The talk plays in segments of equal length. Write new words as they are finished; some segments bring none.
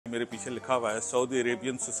मेरे पीछे लिखा हुआ है Saudi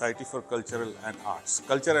Arabian society for culture and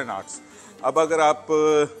arts. अब अगर आप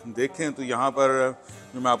देखें तो यहाँ पर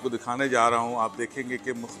जो मैं आपको दिखाने जा रहा हूँ, आप देखेंगे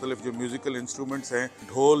कि मुख्तलिफ जो म्यूज़िकल इंस्ट्रूमेंट्स हैं,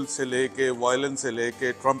 ढोल से लेके वायलिन से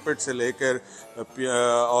लेके ट्रम्पेट से लेकर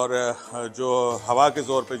और जो हवा के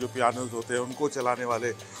ज़ोर पे जो पियानोज होते हैं उनको चलाने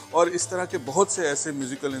वाले, और इस तरह के बहुत से ऐसे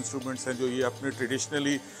म्यूज़िकल इंस्ट्रूमेंट्स हैं जो ये अपने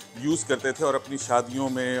ट्रेडिशनली यूज़ करते थे और अपनी शादियों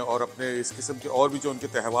में और अपने इस किस्म के और भी जो उनके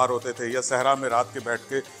त्यौहार होते थे, या सहरा में रात के बैठ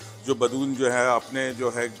के जो बदून जो है अपने जो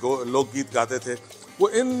है लोकगीत गाते थे, वो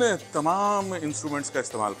इन तमाम इंस्ट्रूमेंट्स का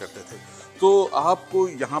इस्तेमाल करते थे। तो आपको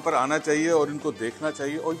यहाँ पर आना चाहिए और इनको देखना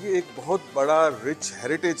चाहिए, और ये एक बहुत बड़ा रिच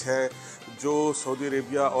हेरिटेज है जो सऊदी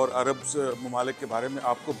अरेबिया और अरब ममालिक के बारे में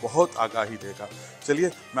आपको बहुत आगाही देगा।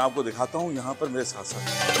 चलिए मैं आपको दिखाता हूँ यहाँ पर मेरे साथ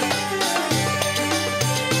साथ।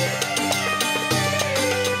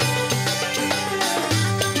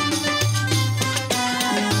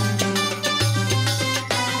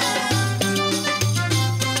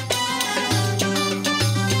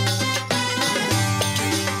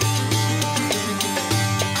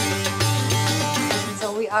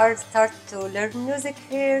 I start to learn music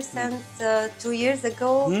here since 2 years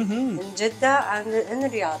ago in Jeddah and in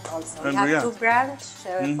Riyadh also. We have two branches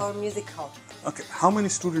for music hall. Okay, how many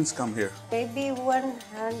students come here? Maybe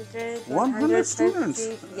 100. 100 students?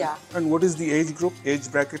 Yeah. And what is the age group, age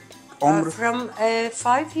bracket? From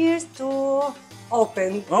 5 years to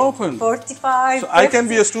open. 45. So 50. I can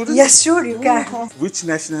be a student? Yes, sure you can. Which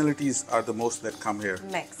nationalities are the most that come here?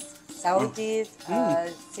 Mix. Saudis,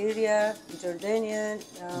 Syria, Jordanian,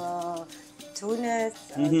 Tunis,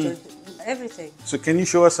 everything. So can you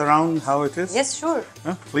show us around how it is? Yes, sure.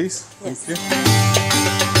 Please. Yes. Thank you.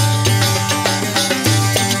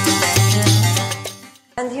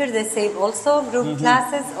 And here the same also, group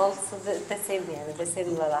classes, also the same here, the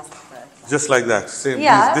same last class. Just like that, same.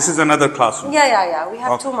 Yeah. This is another classroom. Yeah. We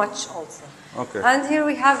have too much also. Okay. And here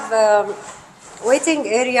we have waiting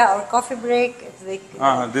area or coffee break. If they,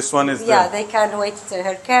 this one is they can wait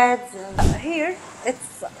her kids. Here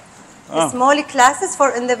it's small classes for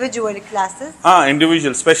individual classes.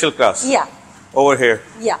 Individual, special class. Yeah. Over here.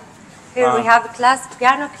 Yeah. Here we have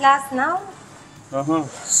piano class now.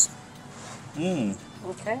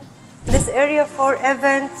 Okay. This area for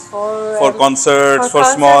events, for concerts, for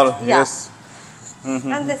small. Yeah. Yes.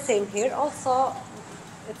 And the same here also.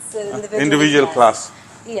 It's individual class.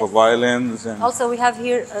 Yes. For violins and also we have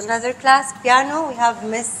here another class, piano. We have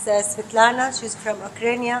Miss Svetlana. She's from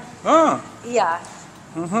Ukraine. Yeah.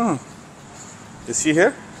 Is she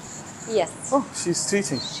here? Yes. Oh, she's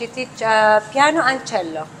teaching. She teach piano and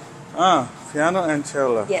cello. Piano and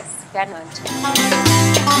cello. Yes, piano and cello.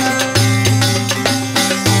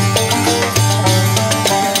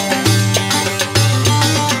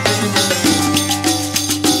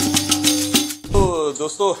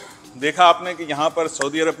 दोस्तों, देखा आपने कि यहाँ पर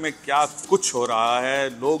Saudi अरब में क्या कुछ हो रहा है।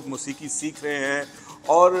 लोग मौसीकी सीख रहे हैं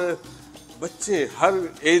और बच्चे हर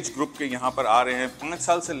एज ग्रुप के यहाँ पर आ रहे हैं। 5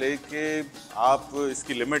 साल से लेके आप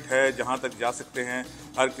इसकी लिमिट है जहाँ तक जा सकते हैं।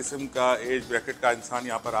 हर किस्म का एज ब्रैकेट का इंसान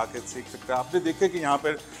यहाँ पर आके सीख सकता है। आपने देखे कि यहाँ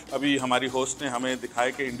पर अभी हमारी होस्ट ने हमें दिखाया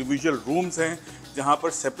कि इंडिविजुअल रूम्स हैं जहाँ पर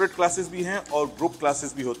सेपरेट क्लासेस भी हैं और ग्रुप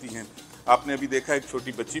क्लासेस भी होती हैं। आपने अभी देखा एक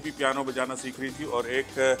छोटी बच्ची भी पियानो बजाना सीख रही थी और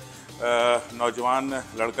एक नौजवान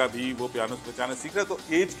लड़का भी वो पियानो बजाना सीख रहा है। तो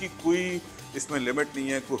एज की कोई इसमें लिमिट नहीं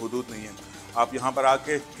है, कोई हुदूद नहीं है। आप यहाँ पर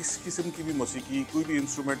आके किस किस्म की भी मौसीकी, कोई भी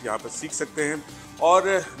इंस्ट्रूमेंट यहाँ पर सीख सकते हैं और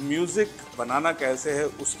म्यूज़िक बनाना कैसे है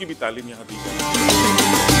उसकी भी तालीम यहाँ दी जाती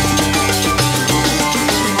है।